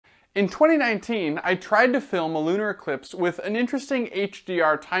In 2019, I tried to film a lunar eclipse with an interesting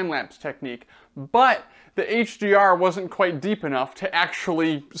HDR time-lapse technique, but the HDR wasn't quite deep enough to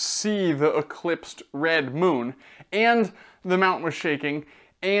actually see the eclipsed red moon, and the mountain was shaking,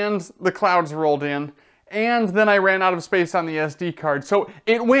 and the clouds rolled in, and then I ran out of space on the SD card, so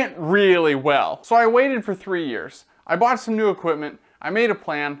it went really well. So I waited for 3 years. I bought some new equipment, I made a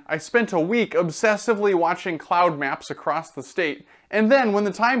plan, I spent a week obsessively watching cloud maps across the state, and then when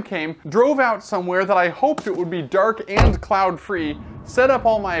the time came, drove out somewhere that I hoped it would be dark and cloud-free, set up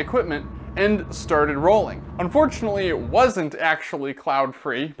all my equipment, and started rolling. Unfortunately, it wasn't actually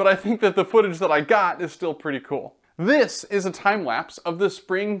cloud-free, but I think that the footage that I got is still pretty cool. This is a time-lapse of the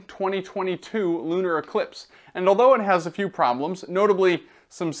spring 2022 lunar eclipse, and although it has a few problems, notably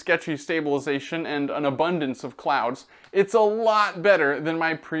some sketchy stabilization and an abundance of clouds, it's a lot better than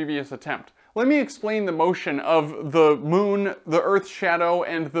my previous attempt. Let me explain the motion of the moon, the Earth's shadow,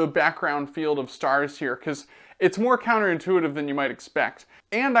 and the background field of stars here, because it's more counterintuitive than you might expect.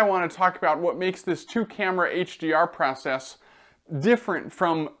 And I want to talk about what makes this two-camera HDR process different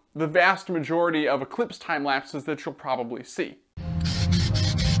from the vast majority of eclipse time-lapses that you'll probably see.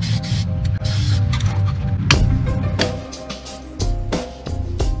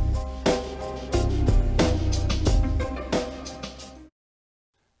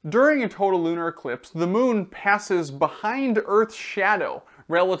 During a total lunar eclipse, the moon passes behind Earth's shadow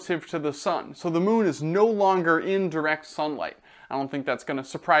relative to the sun, so the moon is no longer in direct sunlight. I don't think that's going to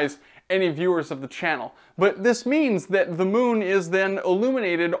surprise any viewers of the channel, but this means that the moon is then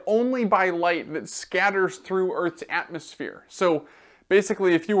illuminated only by light that scatters through Earth's atmosphere. So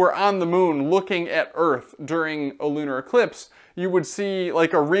basically, if you were on the moon looking at Earth during a lunar eclipse, you would see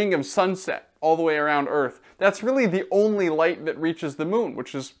like a ring of sunset all the way around Earth. That's really the only light that reaches the moon,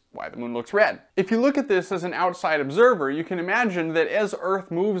 which is why the moon looks red. If you look at this as an outside observer, you can imagine that as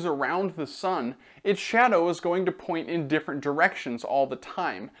Earth moves around the sun, its shadow is going to point in different directions all the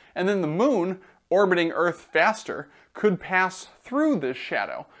time. And then the moon, orbiting Earth faster, could pass through this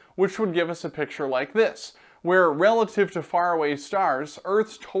shadow, which would give us a picture like this, where relative to faraway stars,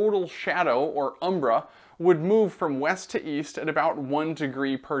 Earth's total shadow, or umbra, would move from west to east at about 1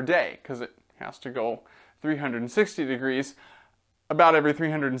 degree per day, because it has to go 360 degrees about every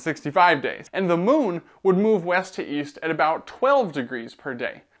 365 days. And the moon would move west to east at about 12 degrees per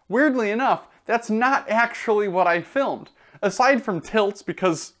day. Weirdly enough, that's not actually what I filmed. Aside from tilts,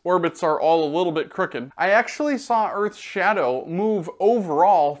 because orbits are all a little bit crooked, I actually saw Earth's shadow move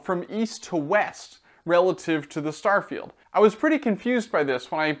overall from east to west relative to the star field. I was pretty confused by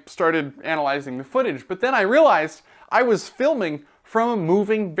this when I started analyzing the footage, but then I realized I was filming from a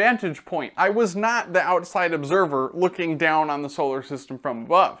moving vantage point. I was not the outside observer looking down on the solar system from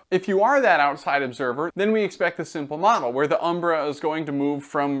above. If you are that outside observer, then we expect a simple model where the umbra is going to move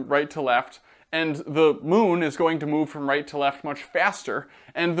from right to left, and the moon is going to move from right to left much faster,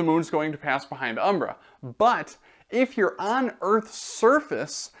 and the moon's going to pass behind umbra. But if you're on Earth's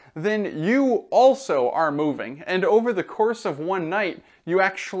surface, then you also are moving, and over the course of one night, you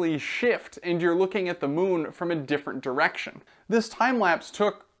actually shift and you're looking at the moon from a different direction. This time-lapse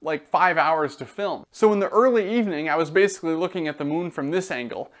took like 5 hours to film. So in the early evening, I was basically looking at the moon from this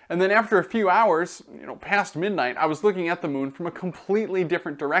angle, and then after a few hours, past midnight, I was looking at the moon from a completely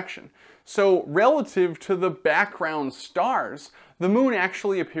different direction. So relative to the background stars, the moon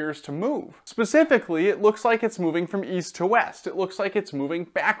actually appears to move. Specifically, it looks like it's moving from east to west. It looks like it's moving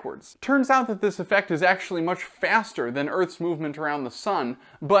backwards. Turns out that this effect is actually much faster than Earth's movement around the sun,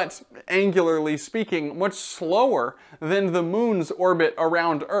 but angularly speaking, much slower than the moon's orbit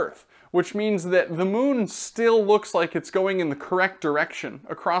around Earth, which means that the moon still looks like it's going in the correct direction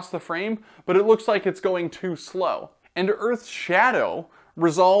across the frame, but it looks like it's going too slow. And Earth's shadow,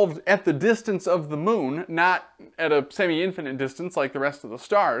 resolved at the distance of the moon, not at a semi-infinite distance like the rest of the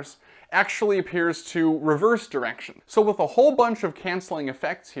stars, actually appears to reverse direction. So with a whole bunch of canceling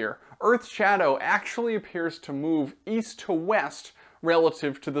effects here, Earth's shadow actually appears to move east to west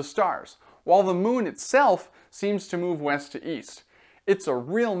relative to the stars, while the moon itself seems to move west to east. It's a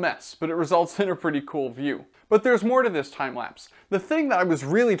real mess, but it results in a pretty cool view. But there's more to this time-lapse. The thing that I was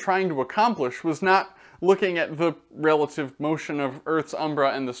really trying to accomplish was not looking at the relative motion of Earth's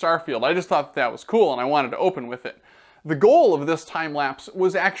umbra and the star field. I just thought that was cool and I wanted to open with it. The goal of this time-lapse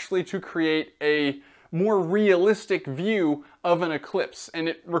was actually to create a more realistic view of an eclipse, and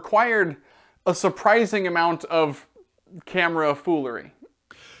it required a surprising amount of camera foolery.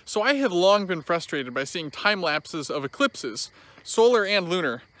 So I have long been frustrated by seeing time-lapses of eclipses, solar and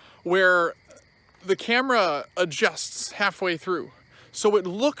lunar, where the camera adjusts halfway through. So it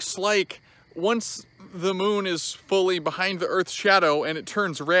looks like once the moon is fully behind the Earth's shadow and it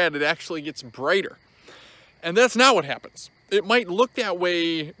turns red, it actually gets brighter. And that's not what happens. It might look that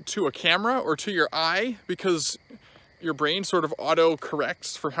way to a camera or to your eye because your brain sort of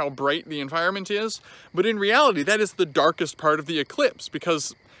auto-corrects for how bright the environment is, but in reality that is the darkest part of the eclipse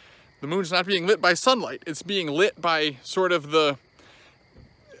because the moon's not being lit by sunlight. It's being lit by sort of the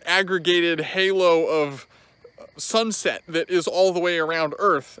aggregated halo of sunset that is all the way around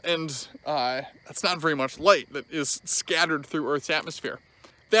Earth, and that's not very much light that is scattered through Earth's atmosphere.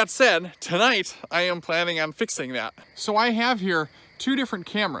 That said, tonight I am planning on fixing that. So I have here two different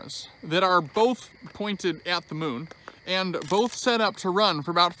cameras that are both pointed at the moon and both set up to run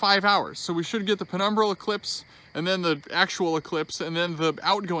for about 5 hours. So we should get the penumbral eclipse and then the actual eclipse and then the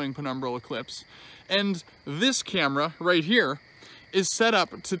outgoing penumbral eclipse. And this camera right here is set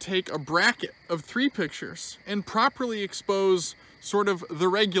up to take a bracket of 3 pictures and properly expose sort of the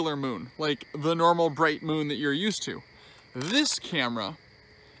regular moon, like the normal bright moon that you're used to. This camera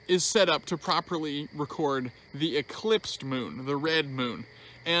is set up to properly record the eclipsed moon, the red moon.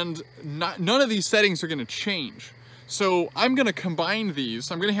 And none of these settings are gonna change. So I'm gonna combine these.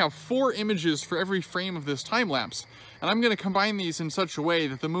 I'm gonna have 4 images for every frame of this time lapse, and I'm gonna combine these in such a way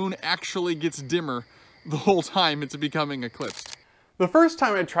that the moon actually gets dimmer the whole time it's becoming eclipsed. The first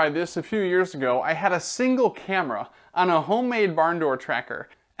time I tried this a few years ago, I had a single camera on a homemade barn door tracker,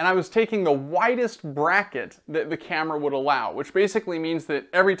 and I was taking the widest bracket that the camera would allow, which basically means that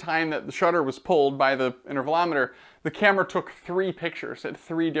every time that the shutter was pulled by the intervalometer, the camera took 3 pictures at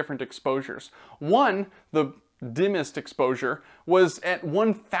 3 different exposures. One, the dimmest exposure, was at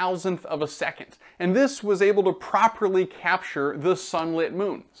 1,000th of a second, and this was able to properly capture the sunlit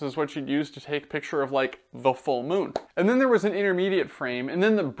moon. This is what you'd use to take a picture of like the full moon. And then there was an intermediate frame, and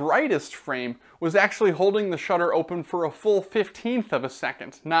then the brightest frame was actually holding the shutter open for a full 15th of a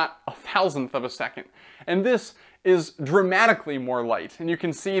second, not 1,000th of a second. And this is dramatically more light, and you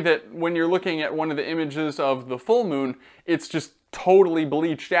can see that when you're looking at one of the images of the full moon, it's just totally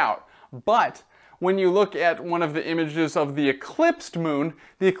bleached out. But when you look at one of the images of the eclipsed moon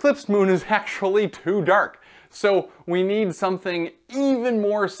is actually too dark. So we need something even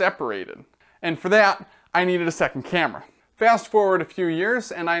more separated. And for that, I needed a second camera. Fast forward a few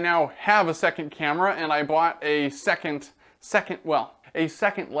years, and I now have a second camera, and I bought a second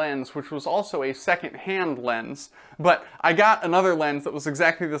lens, which was also a second-hand lens, but I got another lens that was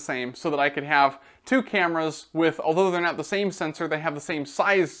exactly the same so that I could have 2 cameras with, although they're not the same sensor, they have the same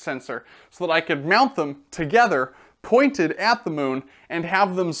size sensor, so that I could mount them together, pointed at the moon, and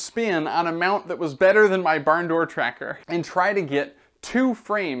have them spin on a mount that was better than my barn door tracker, and try to get 2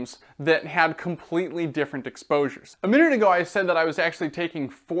 frames that had completely different exposures. A minute ago I said that I was actually taking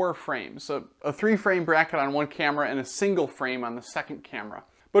 4 frames, a 3-frame bracket on one camera and a single frame on the second camera.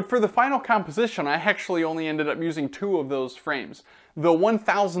 But for the final composition, I actually only ended up using 2 of those frames. The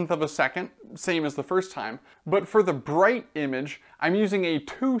 1,000th of a second, same as the first time, but for the bright image, I'm using a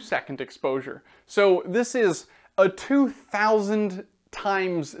 2-second exposure. So this is a 2,000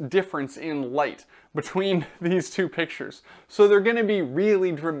 times difference in light between these 2 pictures. So they're going to be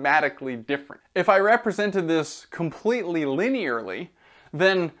really dramatically different. If I represented this completely linearly,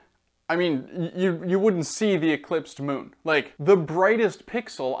 then I mean, you wouldn't see the eclipsed moon. Like, the brightest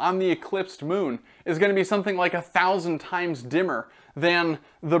pixel on the eclipsed moon is going to be something like 1,000 times dimmer than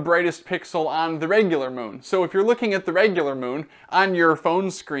the brightest pixel on the regular moon. So if you're looking at the regular moon on your phone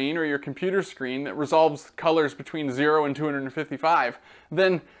screen or your computer screen that resolves colors between 0 and 255,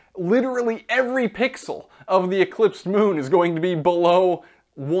 then literally every pixel of the eclipsed moon is going to be below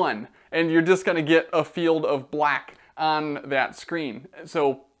 1, and you're just going to get a field of black on that screen.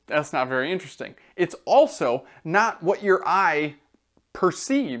 So that's not very interesting. It's also not what your eye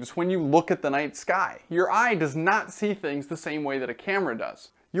perceives when you look at the night sky. Your eye does not see things the same way that a camera does.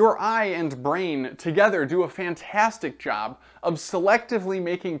 Your eye and brain together do a fantastic job of selectively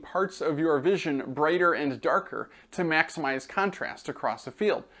making parts of your vision brighter and darker to maximize contrast across a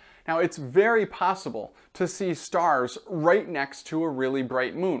field. Now, it's very possible to see stars right next to a really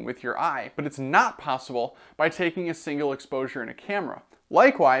bright moon with your eye, but it's not possible by taking a single exposure in a camera.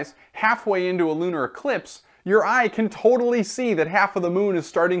 Likewise, halfway into a lunar eclipse, your eye can totally see that half of the moon is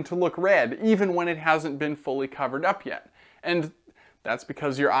starting to look red, even when it hasn't been fully covered up yet. And that's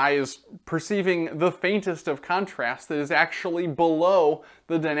because your eye is perceiving the faintest of contrast that is actually below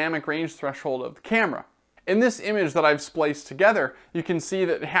the dynamic range threshold of the camera. In this image that I've spliced together, you can see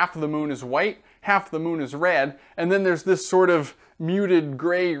that half of the moon is white, half the moon is red, and then there's this sort of muted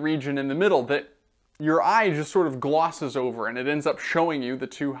gray region in the middle that your eye just sort of glosses over, and it ends up showing you the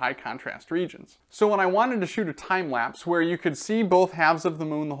 2 high contrast regions. So when I wanted to shoot a time lapse where you could see both halves of the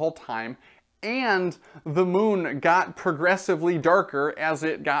moon the whole time and the moon got progressively darker as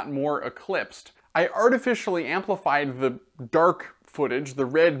it got more eclipsed. I artificially amplified the dark footage, the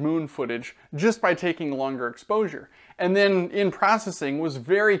red moon footage, just by taking longer exposure. And then in processing was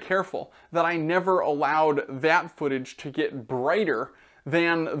very careful that I never allowed that footage to get brighter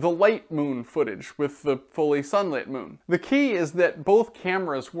than the light moon footage with the fully sunlit moon. The key is that both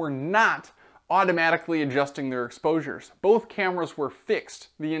cameras were not automatically adjusting their exposures. Both cameras were fixed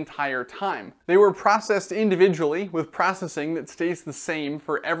the entire time. They were processed individually with processing that stays the same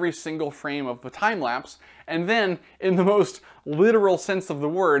for every single frame of the time lapse, and then, in the most literal sense of the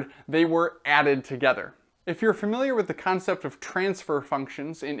word, they were added together. If you're familiar with the concept of transfer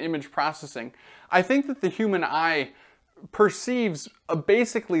functions in image processing, I think that the human eye perceives a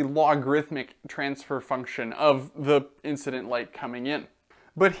basically logarithmic transfer function of the incident light coming in.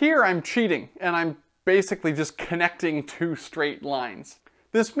 But here I'm cheating, and I'm basically just connecting two straight lines.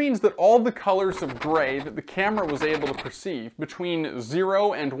 This means that all the colors of gray that the camera was able to perceive between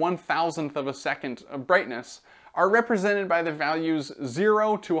 0 and 1,000th of a second of brightness are represented by the values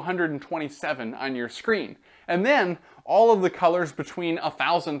 0 to 127 on your screen. And then all of the colors between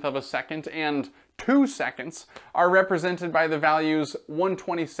 1,000th of a second and 2 seconds are represented by the values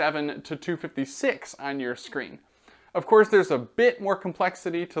 127 to 256 on your screen. Of course, there's a bit more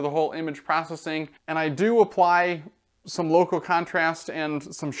complexity to the whole image processing, and I do apply some local contrast and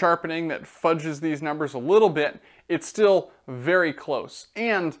some sharpening that fudges these numbers a little bit. It's still very close.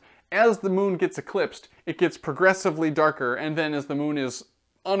 And as the moon gets eclipsed, it gets progressively darker, and then as the moon is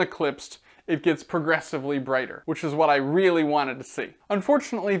uneclipsed, it gets progressively brighter, which is what I really wanted to see.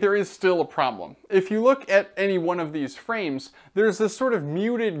 Unfortunately, there is still a problem. If you look at any one of these frames, there's this sort of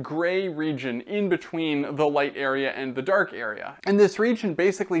muted gray region in between the light area and the dark area. And this region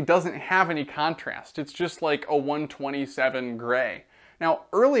basically doesn't have any contrast. It's just like a 127 gray. Now,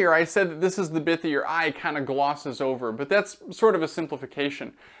 earlier I said that this is the bit that your eye kind of glosses over, but that's sort of a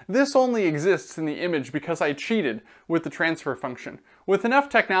simplification. This only exists in the image because I cheated with the transfer function. With enough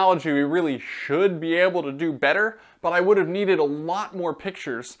technology, we really should be able to do better, but I would have needed a lot more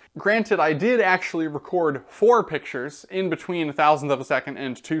pictures. Granted, I did actually record 4 pictures in between 1,000th of a second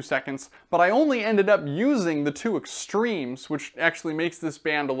and 2 seconds, but I only ended up using the 2 extremes, which actually makes this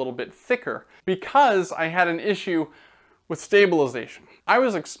band a little bit thicker, because I had an issue with stabilization. I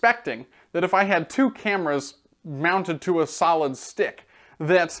was expecting that if I had 2 cameras mounted to a solid stick,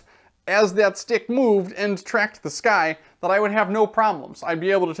 that as that stick moved and tracked the sky, that I would have no problems. I'd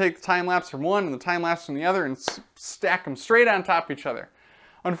be able to take the time lapse from one and the time lapse from the other and stack them straight on top of each other.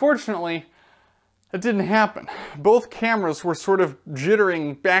 Unfortunately, it didn't happen. Both cameras were sort of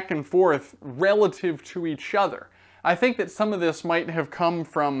jittering back and forth relative to each other. I think that some of this might have come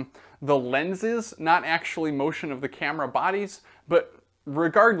from the lenses, not actually motion of the camera bodies, but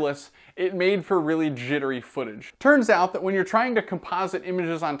regardless, it made for really jittery footage. Turns out that when you're trying to composite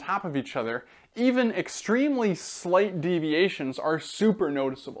images on top of each other, even extremely slight deviations are super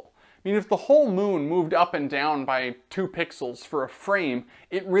noticeable. I mean, if the whole moon moved up and down by 2 pixels for a frame,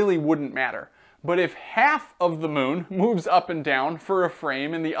 it really wouldn't matter. But if half of the moon moves up and down for a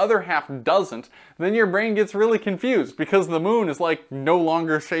frame and the other half doesn't, then your brain gets really confused because the moon is like no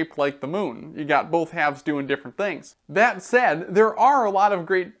longer shaped like the moon. You got both halves doing different things. That said, there are a lot of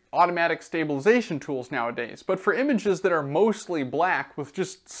great automatic stabilization tools nowadays, but for images that are mostly black with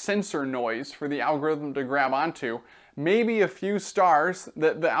just sensor noise for the algorithm to grab onto, maybe a few stars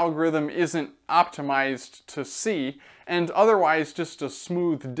that the algorithm isn't optimized to see, and otherwise just a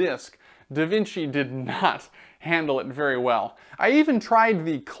smooth disk, DaVinci did not handle it very well. I even tried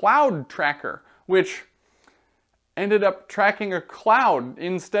the cloud tracker, which ended up tracking a cloud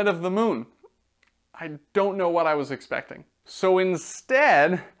instead of the moon. I don't know what I was expecting. So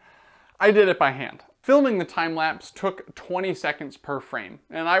instead, I did it by hand. Filming the time lapse took 20 seconds per frame,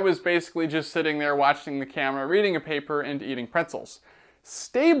 and I was basically just sitting there watching the camera, reading a paper, and eating pretzels.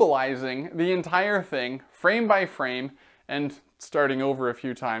 Stabilizing the entire thing, frame by frame, and starting over a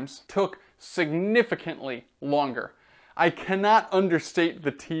few times, took significantly longer. I cannot understate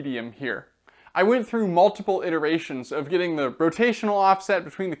the tedium here. I went through multiple iterations of getting the rotational offset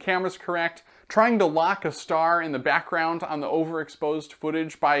between the cameras correct, trying to lock a star in the background on the overexposed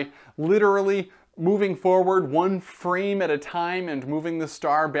footage by literally moving forward 1 frame at a time and moving the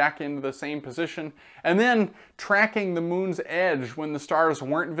star back into the same position, and then tracking the moon's edge when the stars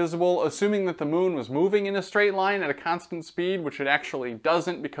weren't visible, assuming that the moon was moving in a straight line at a constant speed, which it actually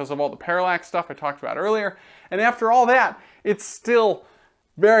doesn't because of all the parallax stuff I talked about earlier. And after all that, it's still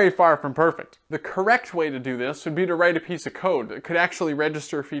very far from perfect. The correct way to do this would be to write a piece of code that could actually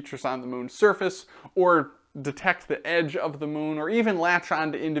register features on the moon's surface, or detect the edge of the moon or even latch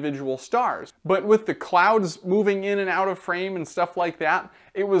onto individual stars. But with the clouds moving in and out of frame and stuff like that,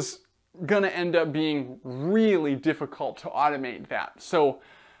 it was gonna end up being really difficult to automate that. So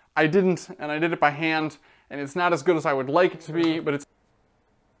I didn't, and I did it by hand, and it's not as good as I would like it to be, but it's...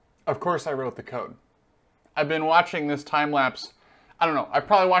 Of course I wrote the code. I've been watching this time-lapse, I don't know, I've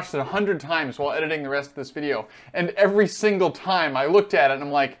probably watched it 100 times while editing the rest of this video, and every single time I looked at it and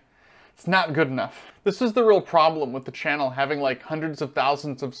I'm like, it's not good enough. This is the real problem with the channel having like hundreds of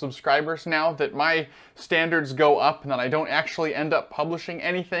thousands of subscribers now, that my standards go up and that I don't actually end up publishing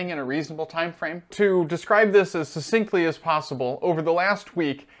anything in a reasonable time frame. To describe this as succinctly as possible, over the last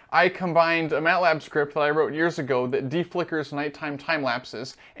week I combined a MATLAB script that I wrote years ago that deflickers nighttime time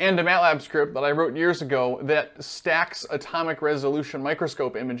lapses and a MATLAB script that I wrote years ago that stacks atomic resolution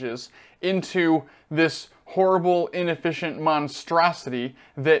microscope images into this horrible, inefficient monstrosity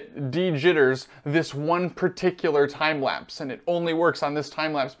that de-jitters this one particular time lapse, and it only works on this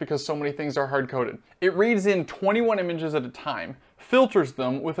time lapse because so many things are hard-coded. It reads in 21 images at a time, filters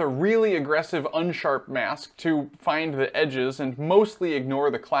them with a really aggressive unsharp mask to find the edges and mostly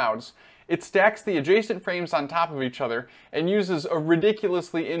ignore the clouds. It stacks the adjacent frames on top of each other and uses a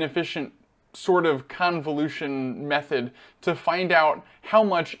ridiculously inefficient sort of convolution method to find out how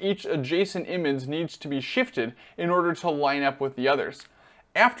much each adjacent image needs to be shifted in order to line up with the others.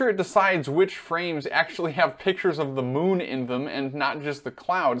 After it decides which frames actually have pictures of the moon in them and not just the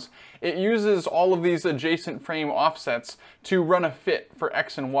clouds, it uses all of these adjacent frame offsets to run a fit for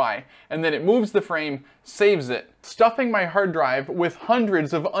X and Y, and then it moves the frame, saves it, stuffing my hard drive with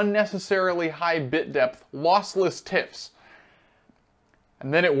hundreds of unnecessarily high bit depth, lossless TIFFs.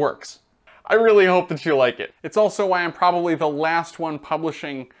 And then it works. I really hope that you like it. It's also why I'm probably the last one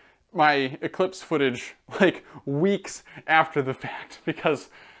publishing my eclipse footage like weeks after the fact, because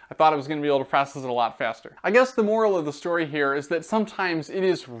I thought I was going to be able to process it a lot faster. I guess the moral of the story here is that sometimes it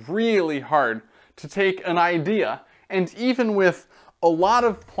is really hard to take an idea, and even with a lot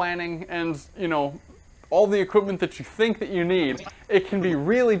of planning and, you know, all the equipment that you think that you need, it can be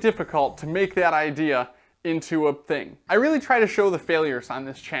really difficult to make that idea into a thing. I really try to show the failures on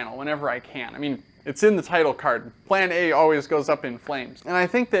this channel whenever I can. I mean, it's in the title card. Plan A always goes up in flames. And I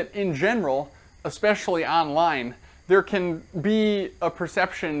think that in general, especially online, there can be a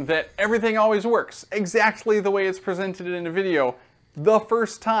perception that everything always works exactly the way it's presented in a video the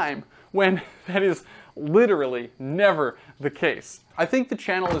first time, when that is literally never the case. I think the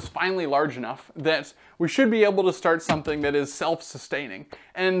channel is finally large enough that we should be able to start something that is self-sustaining.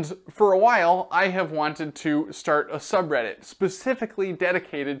 And for a while, I have wanted to start a subreddit specifically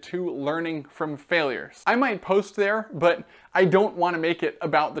dedicated to learning from failures. I might post there, but I don't want to make it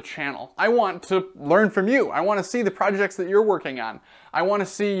about the channel. I want to learn from you. I want to see the projects that you're working on. I want to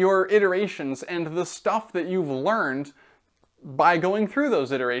see your iterations and the stuff that you've learned by going through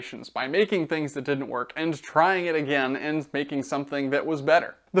those iterations, by making things that didn't work and trying it again and making something that was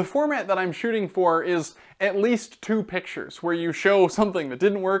better. The format that I'm shooting for is at least 2 pictures where you show something that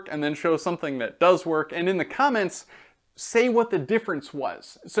didn't work and then show something that does work, and in the comments say what the difference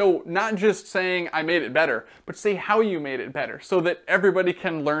was. So not just saying I made it better, but say how you made it better so that everybody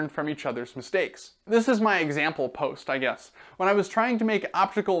can learn from each other's mistakes. This is my example post, I guess. When I was trying to make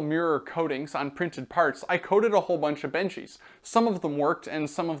optical mirror coatings on printed parts, I coated a whole bunch of benchies. Some of them worked and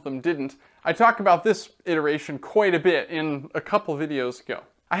some of them didn't. I talked about this iteration quite a bit in a couple videos ago.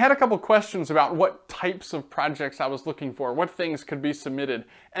 I had a couple questions about what types of projects I was looking for, what things could be submitted,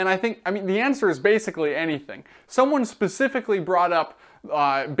 and I mean, the answer is basically anything. Someone specifically brought up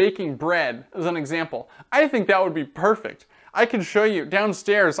baking bread as an example. I think that would be perfect. I can show you,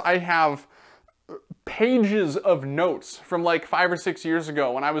 downstairs I have pages of notes from like 5 or 6 years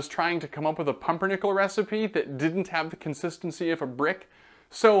ago when I was trying to come up with a pumpernickel recipe that didn't have the consistency of a brick.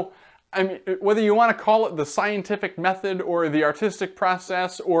 So, I mean, whether you want to call it the scientific method or the artistic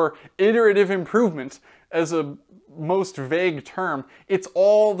process or iterative improvement as a most vague term, it's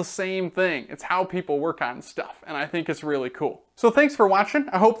all the same thing. It's how people work on stuff, and I think it's really cool. So thanks for watching.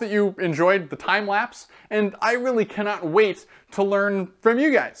 I hope that you enjoyed the time lapse, and I really cannot wait to learn from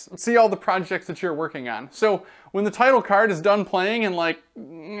you guys and see all the projects that you're working on. So when the title card is done playing in like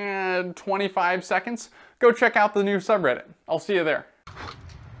 25 seconds, go check out the new subreddit. I'll see you there.